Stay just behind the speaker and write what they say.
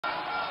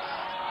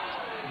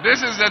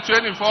This is the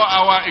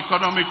 24-hour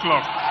economic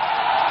clock.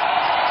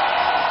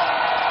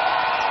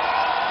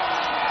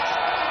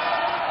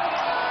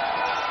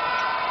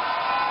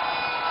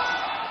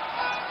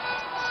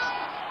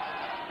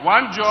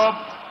 One job,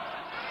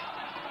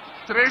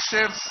 3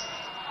 shifts,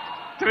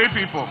 3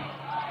 people.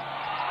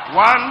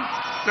 1,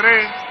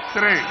 3,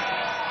 3.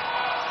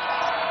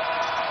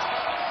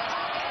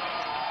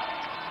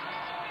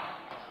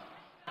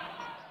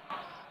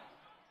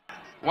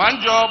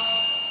 One job,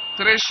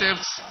 3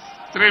 shifts,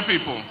 3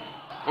 people.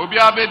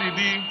 Obiabe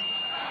Didi.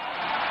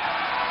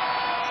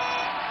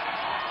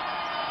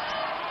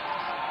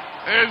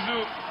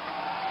 Ezu.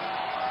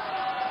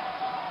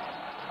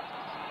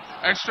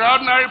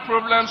 Extraordinary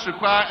problems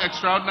require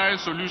extraordinary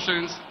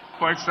solutions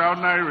for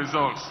extraordinary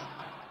results.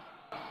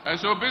 And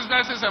so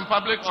businesses and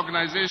public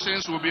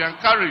organizations will be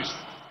encouraged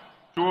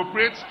to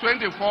operate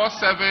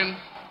 24/7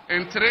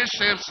 in 3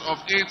 shifts of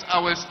 8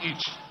 hours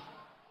each.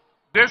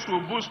 This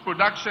will boost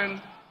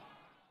production,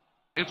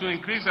 it will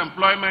increase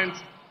employment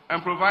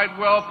and provide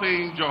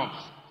well-paying jobs.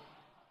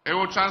 It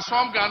will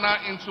transform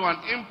Ghana into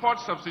an import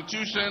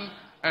substitution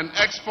and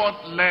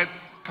export-led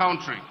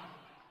country.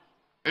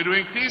 It will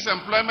increase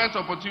employment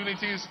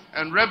opportunities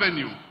and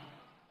revenue,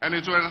 and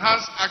it will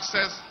enhance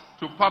access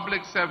to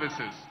public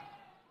services.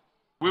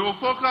 We will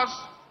focus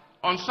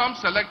on some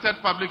selected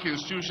public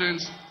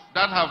institutions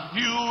that have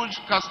huge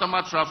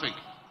customer traffic.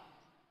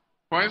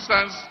 For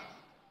instance,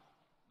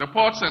 the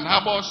ports and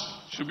harbors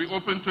should be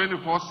open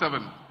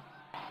 24/7.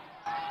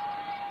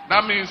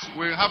 That means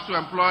we have to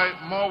employ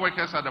more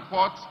workers at the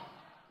port.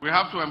 We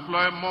have to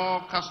employ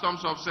more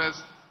customs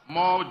officers,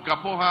 more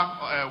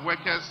Gapoha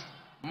workers,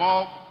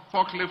 more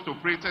forklift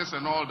operators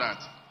and all that.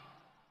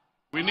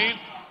 We need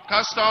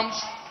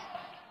customs.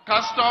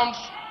 Customs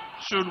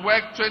should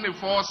work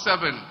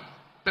 24/7,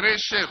 3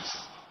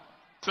 shifts,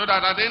 so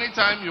that at any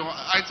time your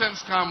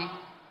items come,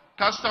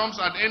 customs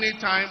at any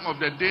time of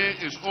the day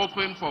is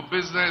open for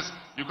business.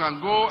 You can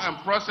go and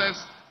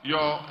process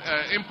your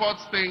import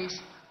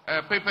things,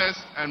 papers,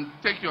 and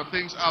take your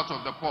things out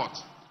of the port.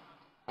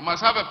 We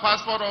must have a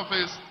passport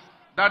office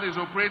that is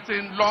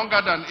operating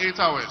longer than 8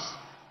 hours,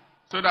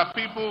 so that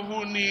people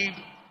who need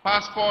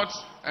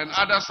passports and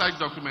other such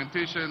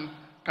documentation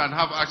can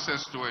have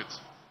access to it.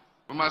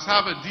 We must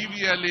have a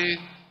DVLA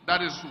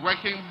that is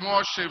working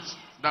more shifts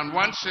than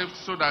 1 shift,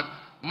 so that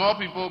more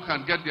people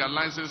can get their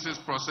licenses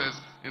processed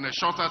in a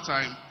shorter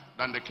time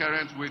than the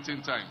current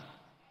waiting time.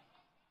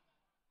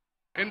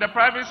 In the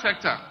private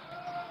sector,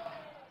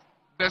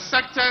 the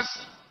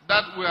sectors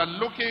that we are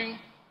looking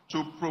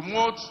to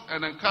promote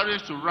and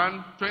encourage to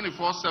run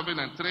 24/7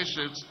 and 3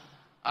 shifts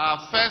are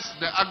first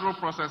the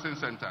agro-processing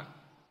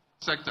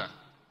sector.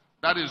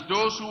 That is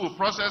those who will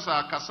process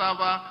our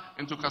cassava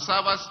into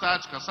cassava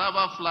starch,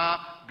 cassava flour,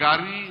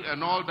 gari,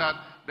 and all that.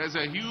 There's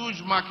a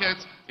huge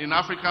market in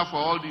Africa for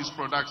all these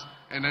products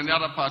and in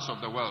other parts of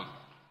the world.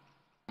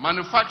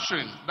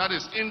 Manufacturing, that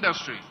is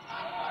industry.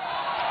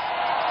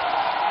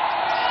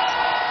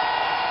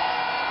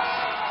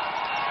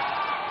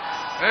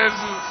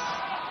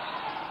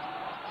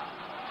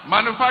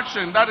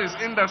 Manufacturing, that is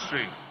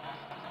industry.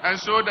 And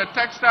so the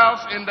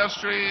textiles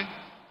industry,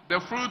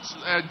 the fruit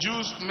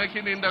juice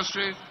making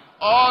industry,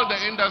 all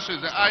the industries,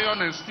 the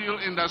iron and steel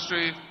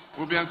industry,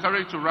 will be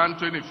encouraged to run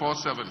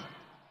 24/7.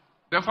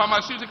 The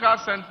pharmaceutical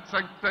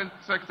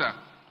sector.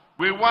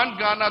 We want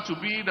Ghana to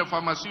be the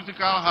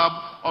pharmaceutical hub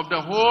of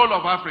the whole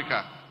of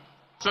Africa,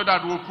 so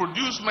that we'll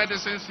produce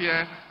medicines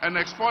here and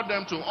export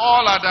them to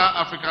all other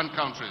African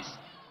countries.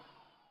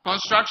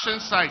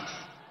 Construction sites.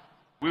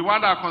 We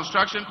want our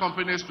construction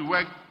companies to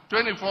work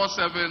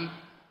 24/7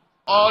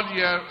 all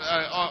year,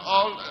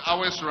 all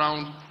hours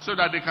round, so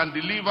that they can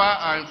deliver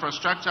our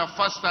infrastructure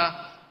faster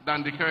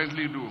than they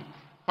currently do.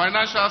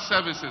 Financial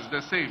services,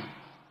 the same.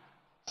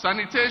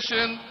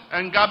 Sanitation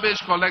and garbage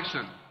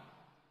collection.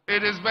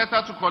 It is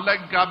better to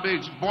collect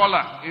garbage,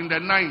 bola, in the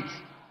night,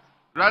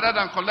 rather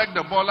than collect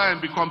the bola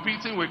and be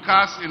competing with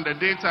cars in the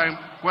daytime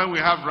when we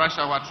have rush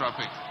hour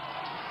traffic.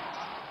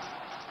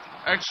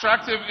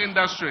 Extractive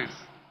industries,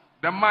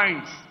 the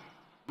mines,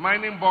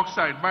 mining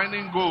bauxite,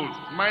 mining gold,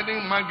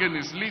 mining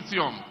manganese,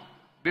 lithium,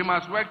 they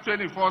must work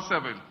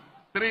 24/7,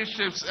 3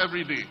 shifts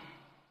every day.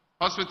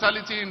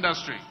 Hospitality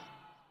industry,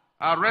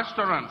 our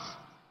restaurants,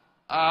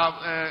 our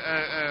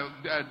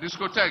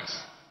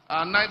discotheques,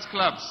 our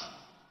nightclubs,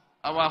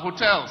 our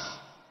hotels,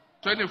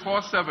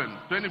 24/7,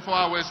 24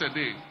 hours a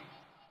day.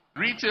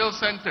 Retail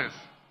centers,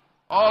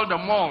 all the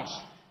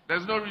malls,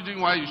 there's no reason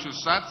why you should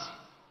start.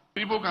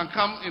 People can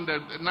come in the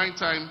night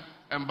time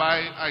and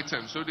buy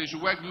items, so they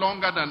should work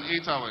longer than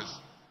 8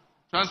 hours.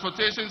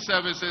 Transportation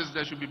services,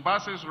 there should be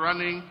buses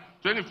running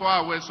 24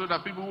 hours, so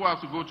that people who have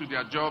to go to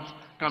their jobs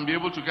can be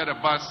able to get a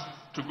bus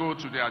to go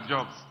to their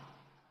jobs.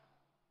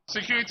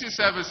 Security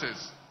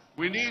services.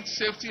 We need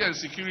safety and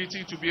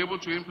security to be able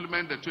to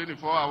implement the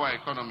 24-hour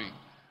economy.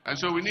 And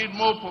so we need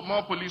more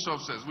police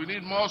officers, we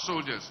need more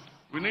soldiers,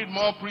 we need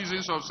more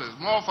prisons officers,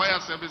 more fire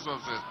service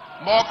officers,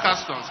 more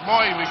customs,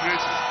 more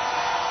immigration.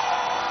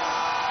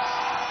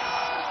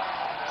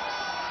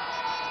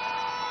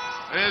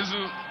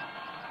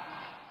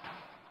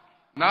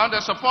 Now,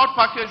 the support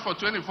package for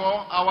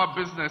 24-hour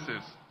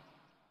businesses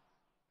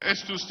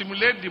is to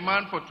stimulate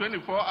demand for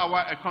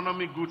 24-hour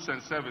economic goods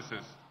and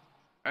services.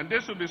 And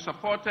this will be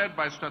supported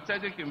by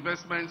strategic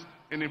investments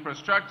in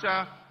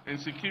infrastructure, in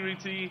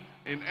security,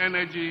 in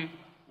energy.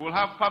 We'll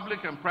have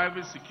public and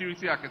private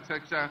security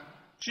architecture,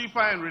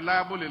 cheaper and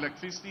reliable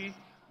electricity,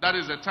 that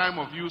is the time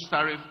of use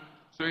tariff.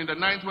 So in the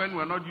night when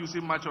we're not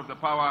using much of the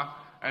power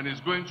and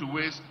it's going to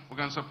waste, we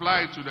can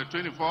supply it to the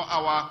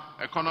 24-hour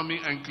economy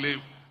enclave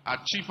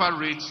at cheaper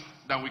rates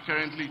than we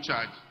currently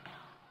charge.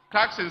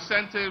 Tax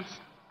incentives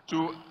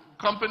to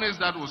companies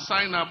that will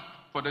sign up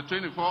for the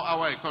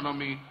 24-hour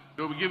economy.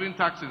 They'll be given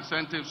tax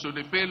incentives so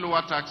they pay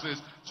lower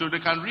taxes so they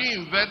can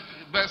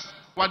reinvest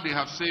what they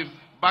have saved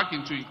back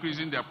into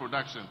increasing their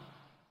production.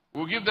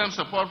 We'll give them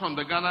support from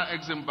the Ghana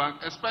Exim Bank,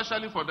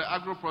 especially for the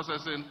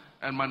agro-processing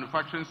and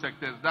manufacturing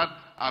sectors that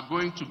are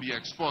going to be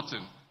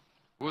exporting.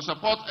 We'll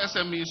support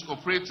SMEs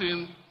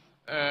operating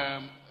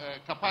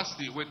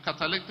capacity with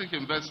catalytic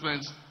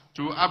investments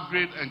to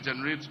upgrade and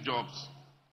generate jobs.